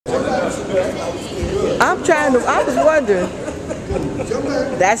I was wondering.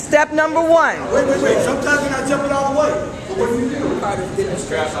 That's step number 1. Wait. Sometimes you're not jumping all the way. So what do you do?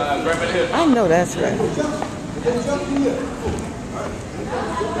 I know that's right. Jump here.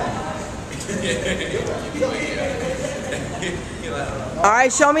 All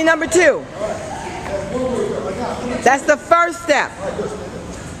right, show me number 2. That's the first step.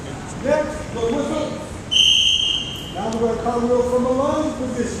 Next, go whistle. Now we're going to cartwheel from a lunge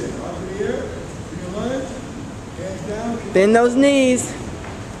position. Up in the air. Bring your lunge. Hands down. Bend those knees.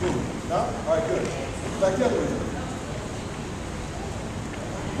 Stop. All right, good. Back the other way.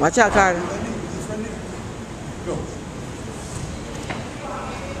 Watch out, Carter. Go. All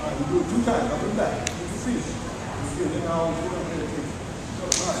right, we do it 2 times. Up and back. See it.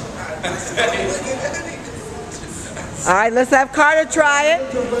 All right, let's have Carter try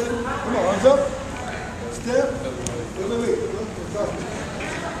it. Come on, arms up. Step. Wait.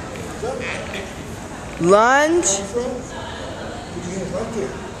 Lunge. Put your hands right there.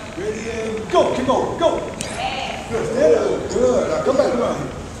 Ready and go. Keep going. Go. Good. Stand up. Good. Now come back around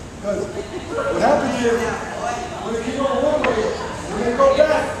here. Because what happens is when they keep on one way, when they go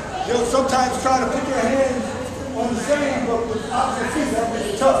back, they'll sometimes try to put their hands on the same, but with opposite feet. That makes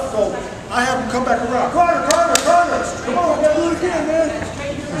it tough. So I have them come back around. Carter. Come on, we gotta do it again, man.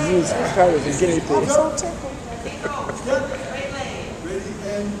 Use Carter as a guinea pig. Step. Ready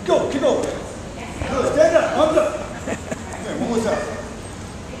and go. Keep going. Good. Stand up. Arms up. Okay, one more time.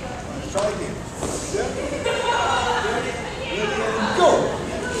 All right, try again. Step. Ready and go.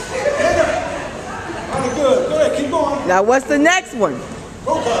 Stand up. All right, good. Go ahead. Keep going. Now, what's the next one?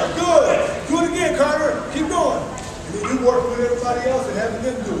 Go, Carter. Good. Do it again, Carter. Keep going. And then you work with everybody else and have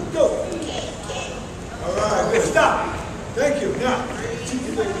them do it. Go. All right, good. Stop. Thank you. Now,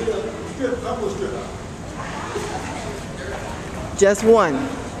 get a strip, couple of strips. Just 1.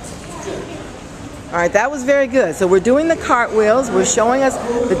 All right, that was very good. So we're doing the cartwheels. We're showing us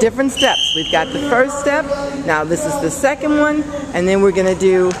the different steps. We've got the first step. Now this is the second one. And then we're going to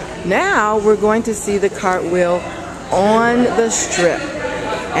do, now we're going to see the cartwheel on the strip.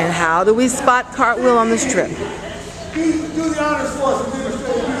 And how do we spot cartwheel on the strip? Do the honors for us and demonstrate the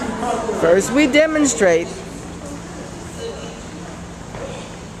cartwheel. First we demonstrate.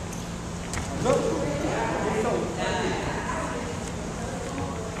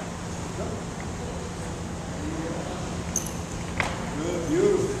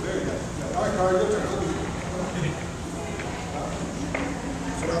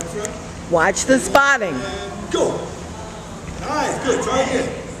 Watch the spotting. Go. Nice. Good. Try again.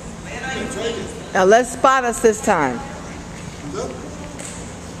 Now let's spot us this time.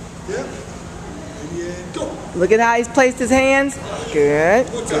 Yep. And go. Look at how he's placed his hands. Good.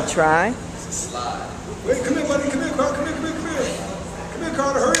 Good try. Wait, come here, buddy. Come here, Carter. Come here,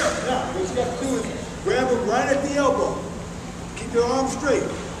 Carter. Hurry up. Now, what you got to do is grab him right at the elbow. Keep your arms straight.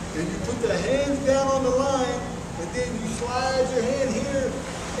 And you put the hands down on the line, and then you slide your hand here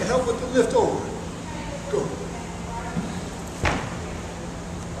and help with the lift over. Go.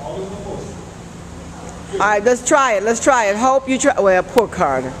 All in one motion. All right, let's try it. Hope you try. Well, poor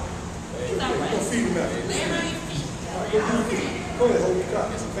Carter. Go feed him out. Go ahead, hold your car.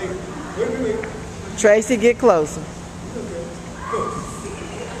 Wait. Tracy, get closer. Okay. Go.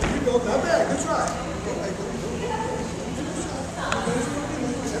 Here you go. Not bad. Good try.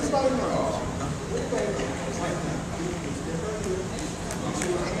 Everybody knows.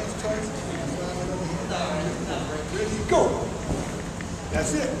 Ready, go.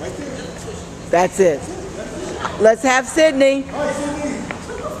 That's it, right there. That's it. Let's have Sydney. All right, Sydney.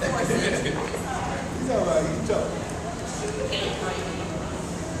 He's all right. He's tough.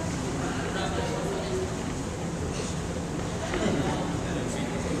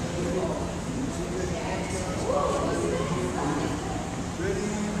 Ready,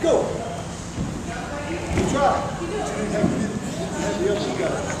 go. Good try. You didn't have the other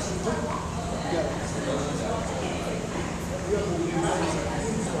guy.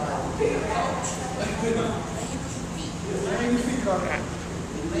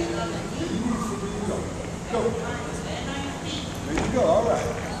 Go. There you go. All right.